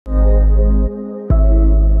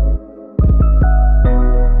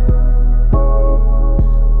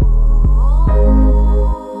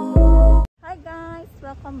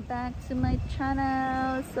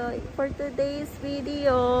So, for today's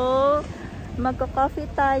video, magko-coffee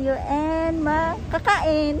tayo and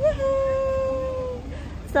makakain. Yay!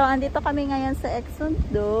 So, andito kami ngayon sa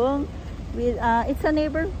ikseon-dong. It's a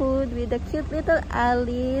neighborhood with a cute little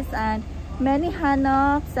alleys and many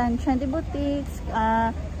hanoks and trendy boutiques,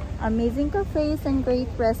 amazing cafes and great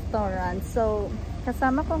restaurants. So,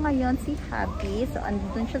 kasama ko ngayon si Happy. So,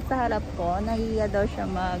 andun siya sa harap ko. Nahiya daw siya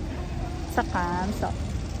magsakam. So,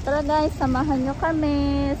 tara guys, samahan nyo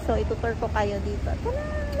kami. So, itutur ko kayo dito. Tara,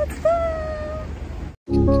 let's go!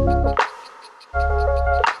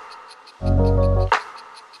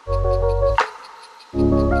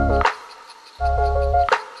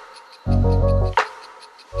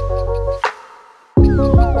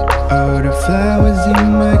 All the flowers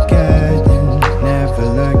in my garden never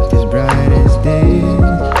looked as bright as this.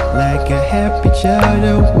 Like a happy child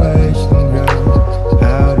I watched them grow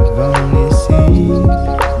out of only seeds.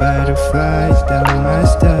 Butterflies down my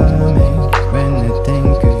stomach when I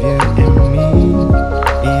think of you and me.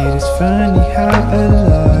 It is funny how a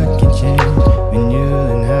lot can change when you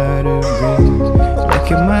learn how to breathe. Look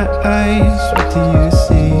at my eyes, what do you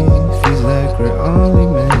see? Feels like we're only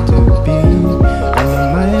meant to be. All of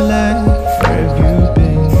my life, where have you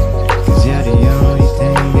been? 'Cause you're the only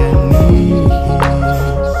thing I need.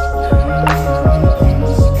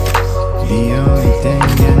 The only thing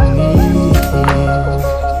I need.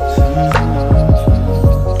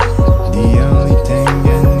 The only thing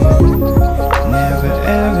I need. Never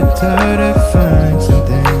ever thought I'd find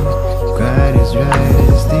something quite as right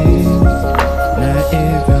as this. Not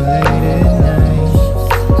even late at night,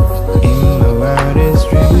 in my wildest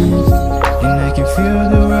dreams. And I can feel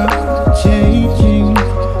the world changing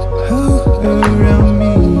around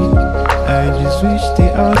me. I just wish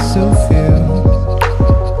they also feel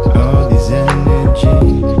all this energy.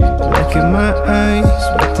 Look at my eyes,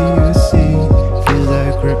 what do you see? Feels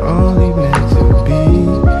like we're only meant to be.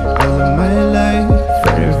 All of my life,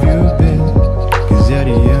 where have you been? 'Cause you're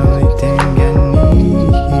the only thing I need.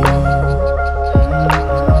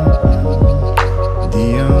 The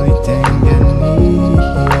only thing I need.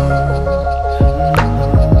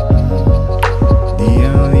 The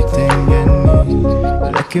only thing I need.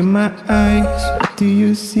 Look at my eyes, what do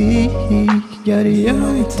you see? You're the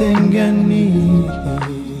only thing I need.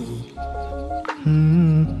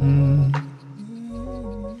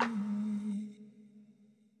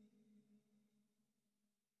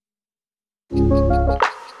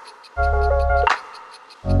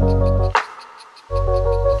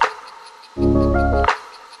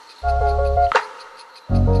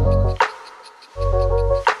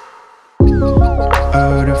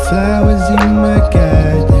 All the flowers in my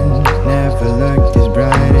garden never looked as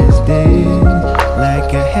bright as this.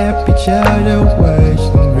 Like a happy child I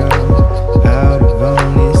watched them grow out of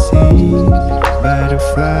only seeds.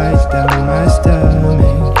 Butterflies down my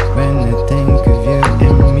stomach when I think of you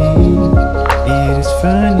and me. It is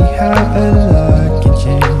funny how a lot can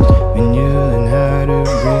change when you learn how to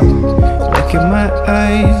breathe. Look at my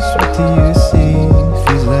eyes, what do you see?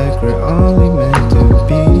 Feels like we're only meant to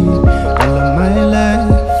be. All of my life,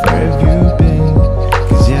 where have you been?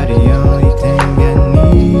 'Cause you're the only thing I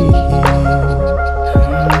need.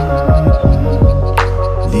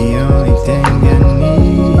 The only thing I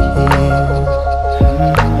need.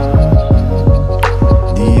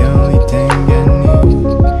 The only thing I need.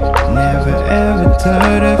 Never ever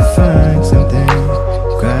thought I'd find something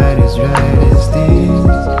quite as right as this.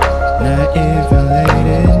 Not even late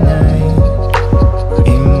at night,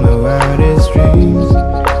 in my wildest dreams.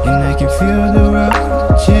 And I can feel the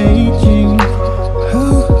world changing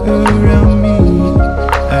around me.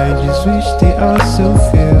 I just wish they also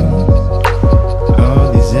feel all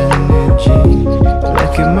this energy.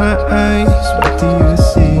 Look at my eyes, what do you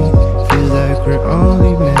see? Feels like we're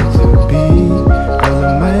only meant to be. All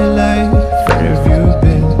of my life, where have you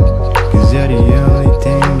been? 'Cause you're the only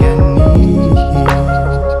thing I need.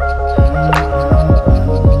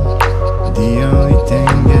 The only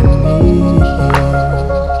thing I need.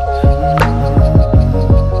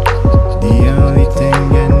 The only thing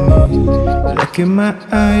I need. Look at my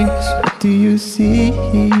eyes, what do you see?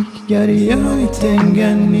 You're the only thing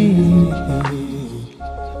I need.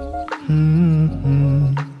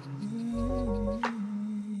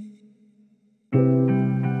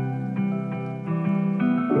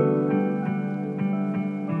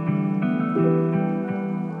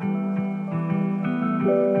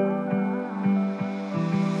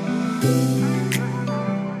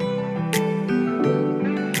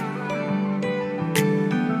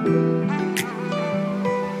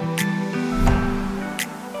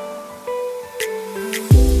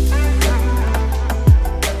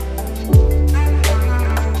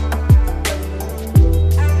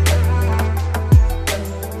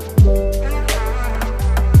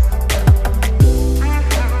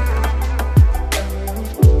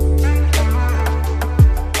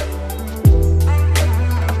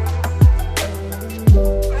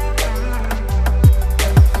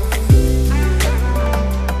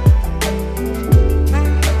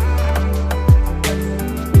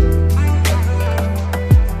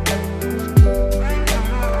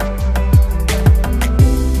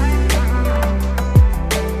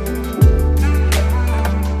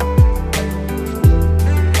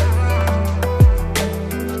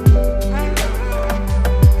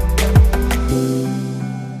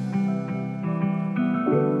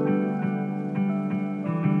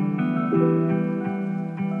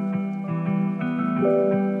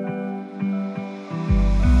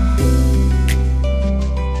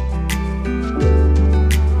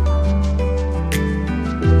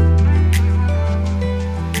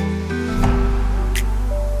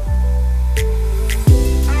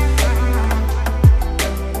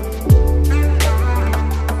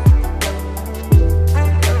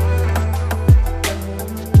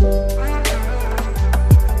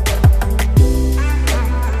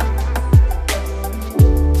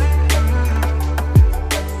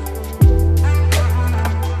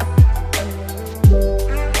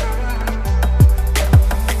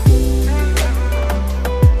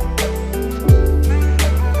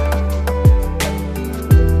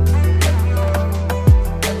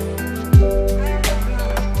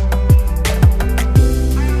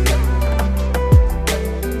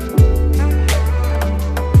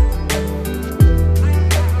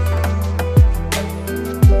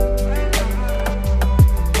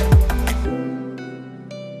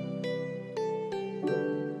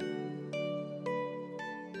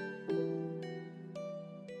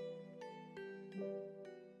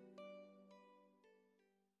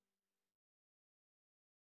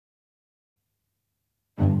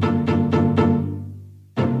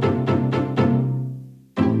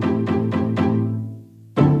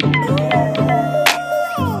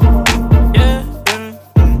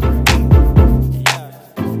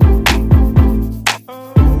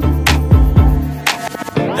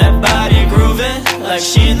 like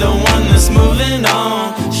she's the one that's moving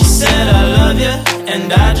on. She said I love you,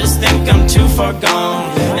 and I just think I'm too far gone.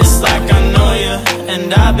 It's like I know you,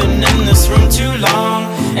 and I've been in this room too long.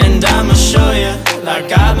 And I'ma show you,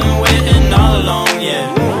 like I've been waiting all along,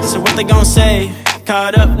 yeah. So what they gon' say?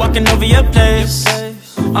 Caught up walking over your place.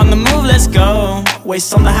 On the move, let's go.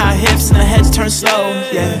 Waist on the high hips and the heads turn slow,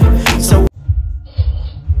 yeah. So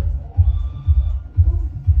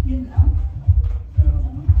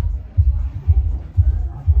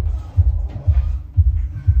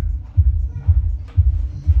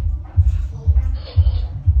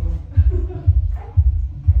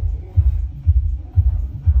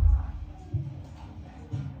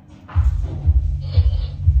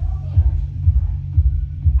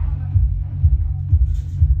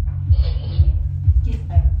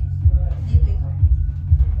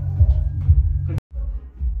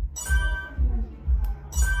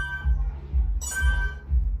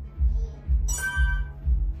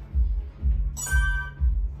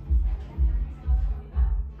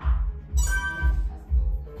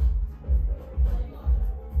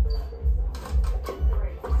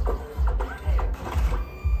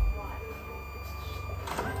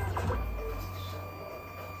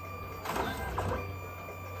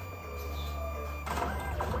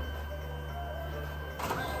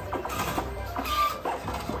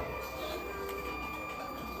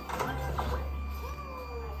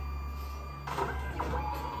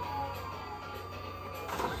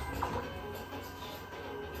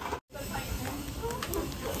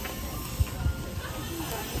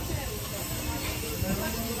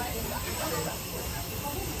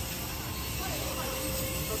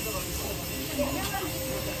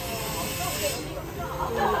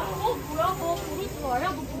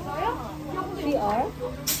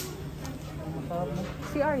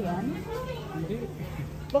CR yan?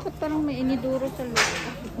 Bakit parang may iniduro sa loob?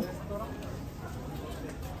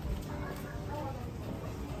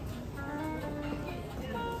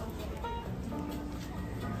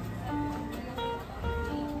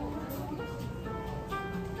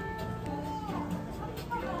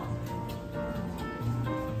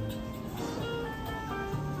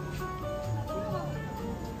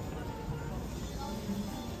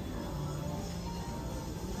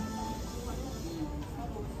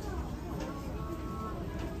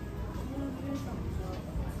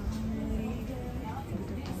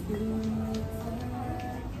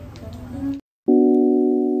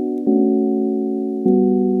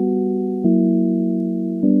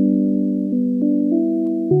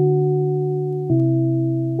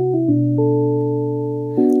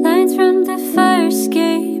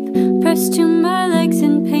 Pressed to my legs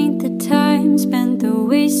and paint the time spent the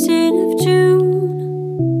wasted of June.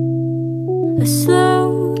 A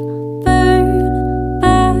slow burn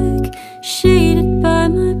back, shaded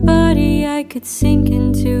by my body. I could sink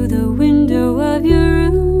into the window of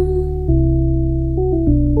your room.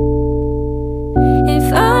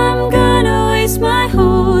 If I'm gonna waste my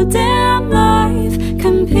whole damn life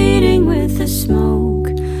competing with the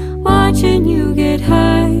smoke, watching you get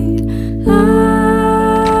high,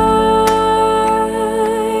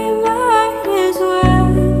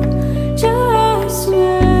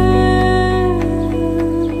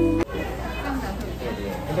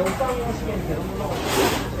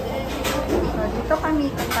 Dito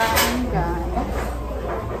kami kakain, guys.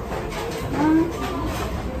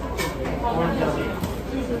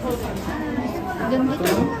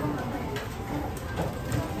 Dito.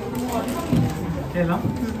 Okay lang?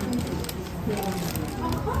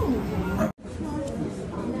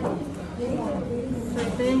 So,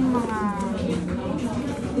 ito yung mga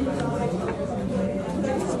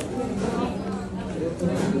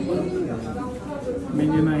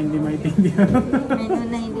menu na hindi maintindihan. menu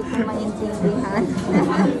na hindi ko maintindihan.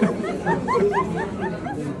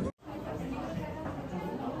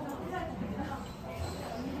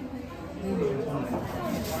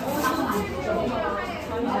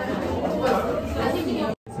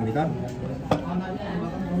 있습니다.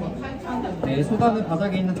 네, 소감은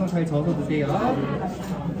바닥에 있는 청 잘 저어서 드세요.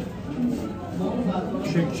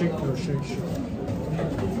 Shake, bro, shake.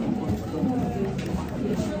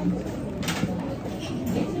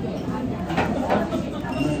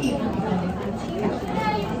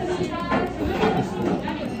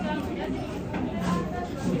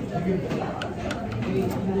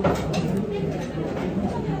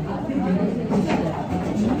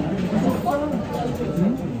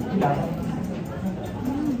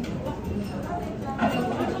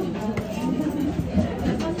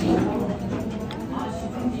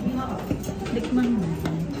 Tikman mo.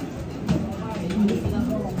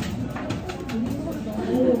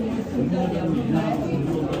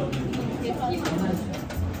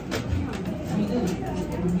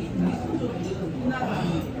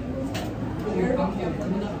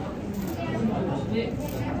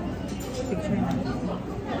 Press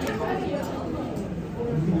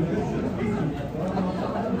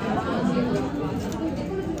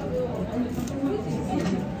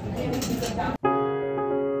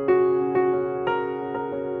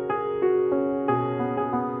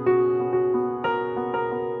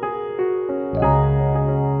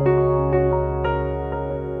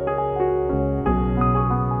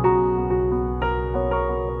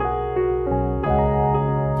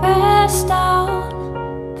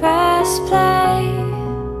down, press play.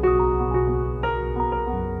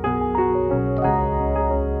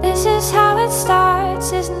 This is how it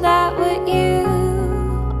starts, isn't that what you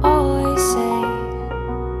always say?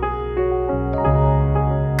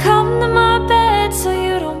 Come to my bed so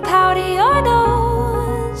you don't powder your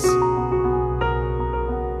nose.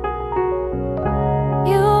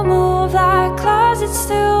 You move like closets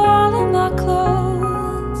through all of my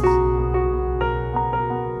clothes.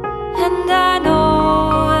 And I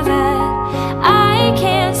know that I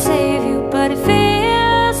can't save you, but it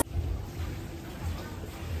feels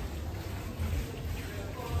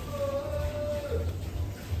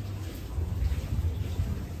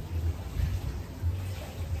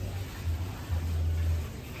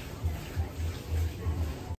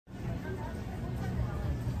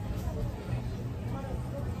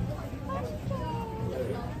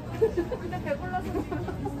근데 배불러서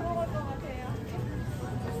지금 들어갈 동안